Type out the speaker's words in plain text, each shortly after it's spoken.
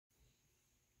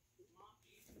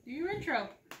Do your intro.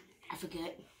 I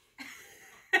forget.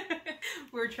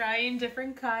 We're trying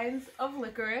different kinds of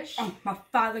licorice. On my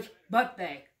father's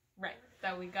birthday. Right,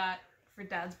 that we got for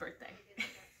Dad's birthday.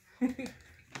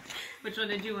 Which one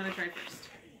did you want to try first?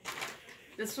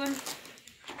 This one,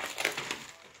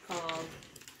 called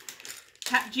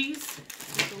Cat G's,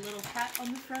 with a little cat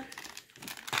on the front.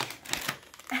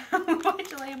 Why'd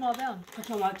you lay them all down? I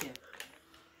don't like it.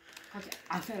 Okay,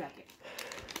 I feel like it.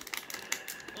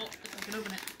 Oh, I can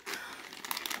open it.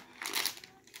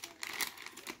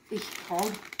 It's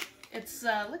cold. It's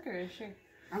licorice, sure.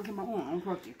 I'll get my own. I'm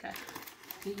going to. Okay.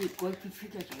 You going to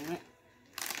forget it.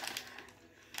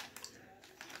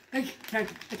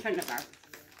 It's not bad.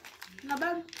 Not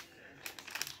bad.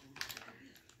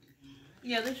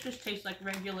 Yeah, this just tastes like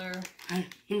regular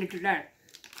licorice.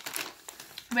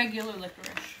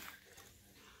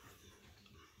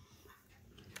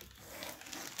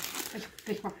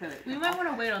 It's my favorite. We might want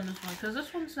to wait on this one, because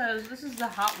this one says, this is the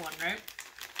hot one, right?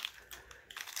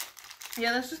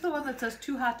 Yeah, this is the one that says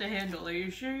too hot to handle. Are you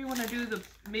sure you want to do the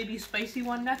maybe spicy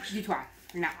one next? You try.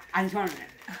 No, I just wanted it.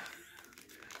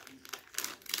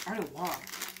 I don't want.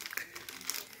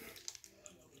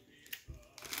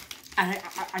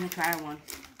 I try one.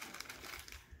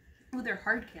 Oh, they're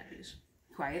hard candies.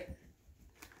 Try it.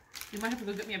 You might have to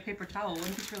go get me a paper towel. What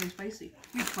if it's really spicy?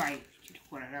 You try it. Just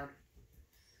put it out.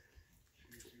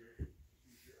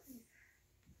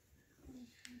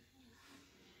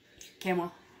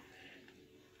 Camel.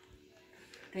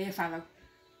 There you follow.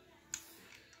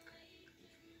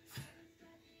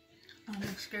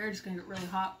 I'm scared it's gonna get really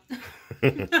hot. I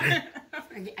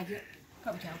get paper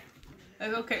towel.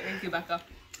 It's okay, thank you, Becca.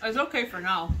 It's okay for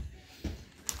now.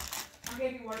 I'll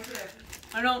give you one too.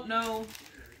 I don't know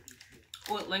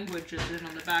what language is in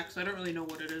on the back, so I don't really know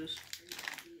what it is.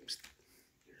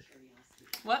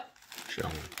 What? Show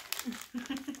me.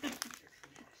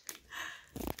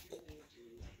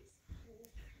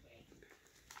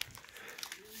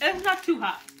 It's not too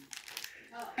hot.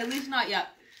 At least not yet.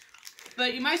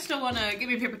 But you might still want to give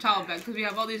me a paper towel bag because we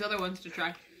have all these other ones to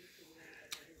try.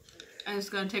 And it's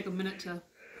going to take a minute to...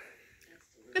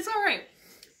 It's alright.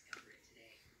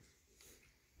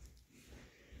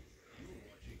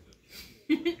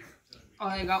 Oh,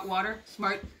 I got water.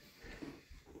 Smart.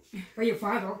 For your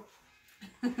father.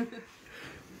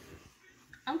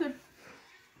 I'm good.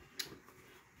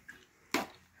 I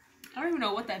don't even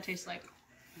know what that tastes like.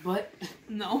 But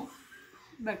No.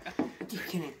 Becca. you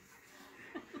can't.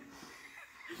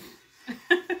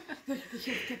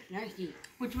 Nasty.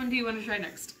 Which one do you want to try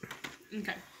next?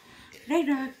 Okay. Hey,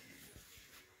 Dad.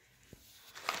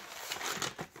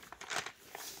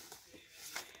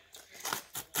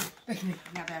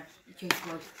 Not bad. It tastes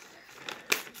gross.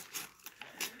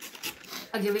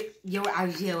 I'll give it 0 out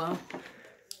of 0.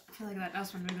 I feel like that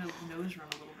last one made my nose run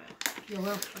a little bit.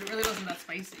 0. But it really wasn't that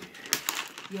spicy.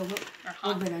 0. Or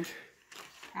hot.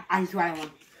 I try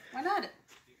one. Why not?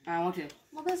 I want to.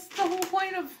 Well, that's the whole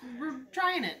point of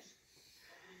trying it.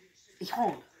 It's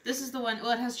cold. This is the one.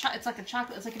 Well, it has. It's like a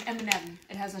chocolate. It's like an M&M.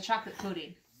 It has a chocolate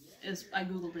coating. I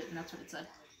googled it and that's what it said.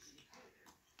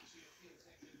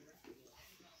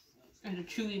 And a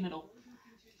chewy middle.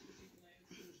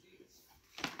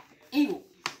 Ew.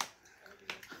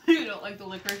 You don't like the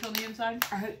licorice on the inside?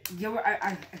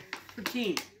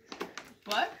 15.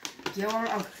 What? 0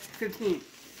 out of 15.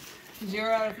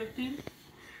 0 out of 15?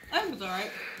 I think it's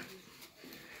alright.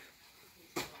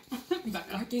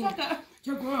 Becca. Becca.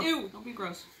 You're gross. Ew, don't be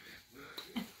gross.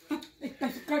 It's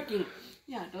disgusting.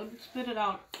 Yeah, don't spit it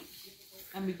out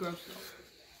and be gross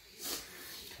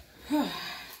though.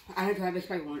 I have to have this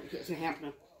spicy one. It's a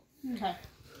hamper. Okay.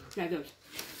 Yeah, it goes.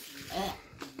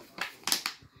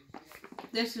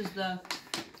 This is the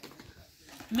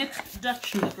mixed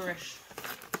Dutch licorice.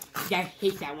 Yeah, I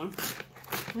hate that one.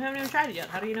 We haven't even tried it yet.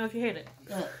 How do you know if you hate it?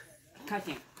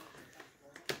 Cutting.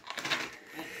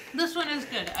 This one is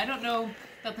good. I don't know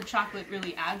that the chocolate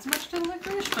really adds much to the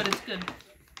licorice, but it's good.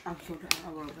 I'm sure a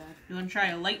little bad. You want to try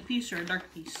a light piece or a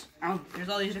dark piece? There's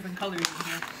all these different colors in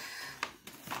here.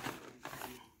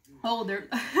 Oh,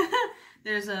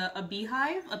 there's a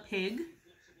beehive, a pig,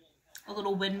 a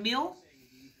little windmill,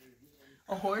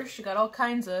 a horse. You got all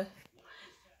kinds of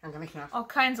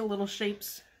little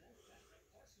shapes.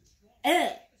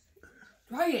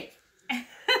 Try it.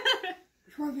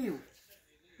 It's for you.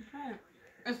 Okay.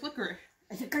 It's licorice.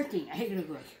 It's a good thing. I hate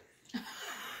licorice.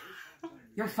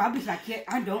 Your father's like it.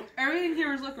 I don't. Everything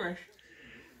here is licorice.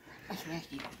 That's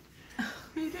nasty.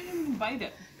 You didn't even bite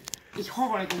it. It's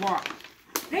hard like a rock.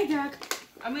 Hey, Doug.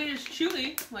 I mean, it's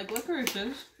chewy, like licorice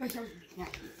is.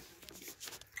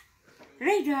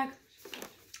 Hey, Doug.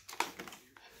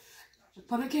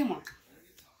 Put the camera.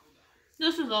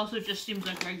 This is also just seems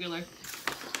like regular.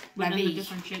 But in the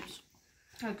different shapes.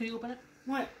 Can you open it?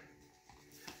 What?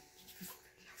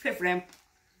 Fit for them.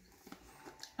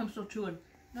 I'm still chewing.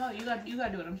 No, you gotta do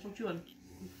it. I'm still chewing.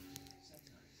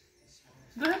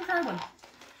 Go ahead and try one.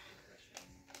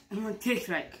 What it tastes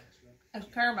like? It's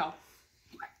caramel.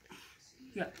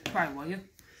 Yeah, try it, will you?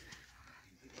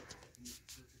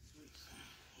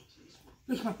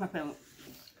 This one's my favorite.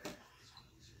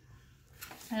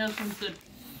 Yeah, this one's good.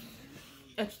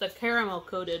 It's the caramel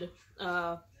coated.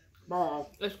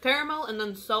 Ball. It's caramel and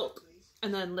then salt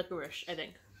and then licorice, I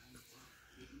think.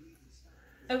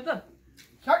 It was good.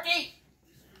 Salty!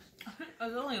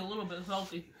 It's only a little bit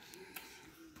salty.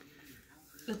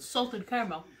 It's salted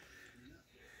caramel.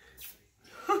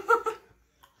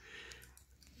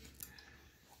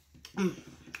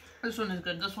 This one is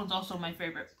good. This one's also my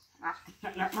favorite.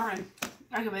 Not mine.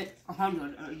 I give it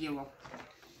 100 or 0.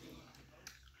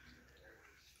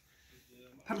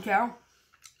 Pumpkin.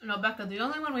 No, Becca, the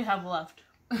only one we have left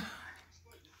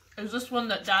is this one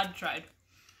that Dad tried.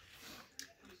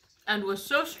 And was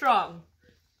so strong.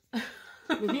 Was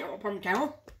it pumpkin?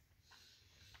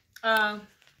 Well,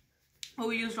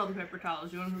 we used all the paper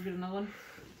towels. You want to go get another one?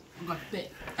 I'm gonna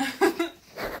spit.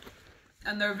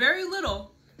 And they're very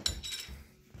little.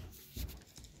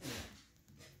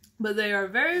 But they are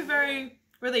very, very...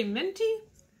 Were they minty?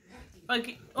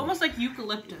 Like, almost like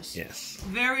eucalyptus. Yes.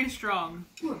 Very strong.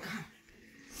 Oh, God.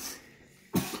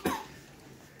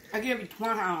 I give it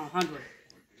 1 out of 100.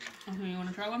 Okay, you want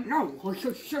to try one? No,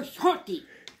 it's so salty.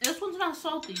 This one's not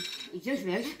salty. It's just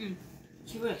this.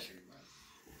 See this?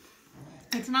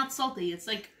 It's not salty. It's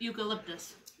like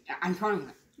eucalyptus. I'm trying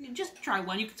it. You just try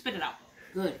one. You can spit it out.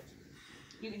 Good.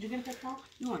 Did you get a paper towel?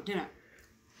 No, I didn't.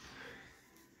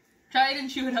 Try it and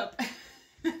chew it up.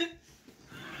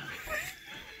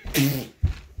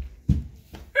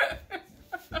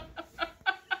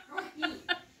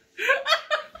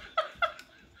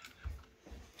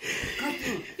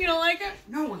 You don't like it?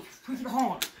 No, it's pretty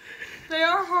hard. They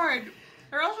are hard.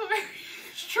 They're also very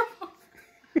strong.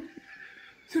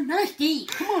 So nasty.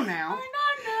 Come on They're now. not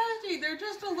nasty. They're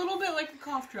just a little bit like a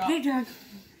cough drop. They just.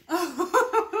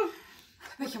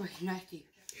 Make it nasty.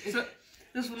 So,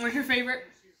 this one was your favorite?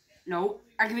 No,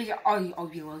 I can make it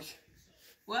all yours.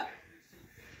 What?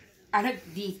 I like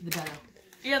these the better.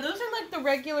 Yeah, those are like the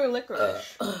regular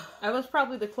licorice. That was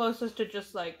probably the closest to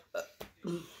just like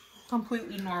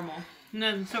completely normal. And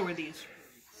then so were these.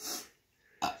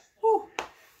 Whew.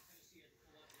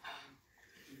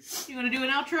 You want to do an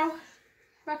outro,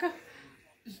 Becca?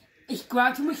 It's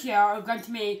glad to Michelle, glad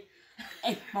to me,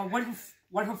 and my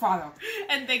wonderful father.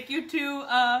 And thank you to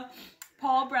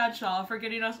Paul Bradshaw for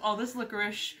getting us all this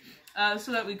licorice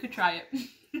so that we could try it.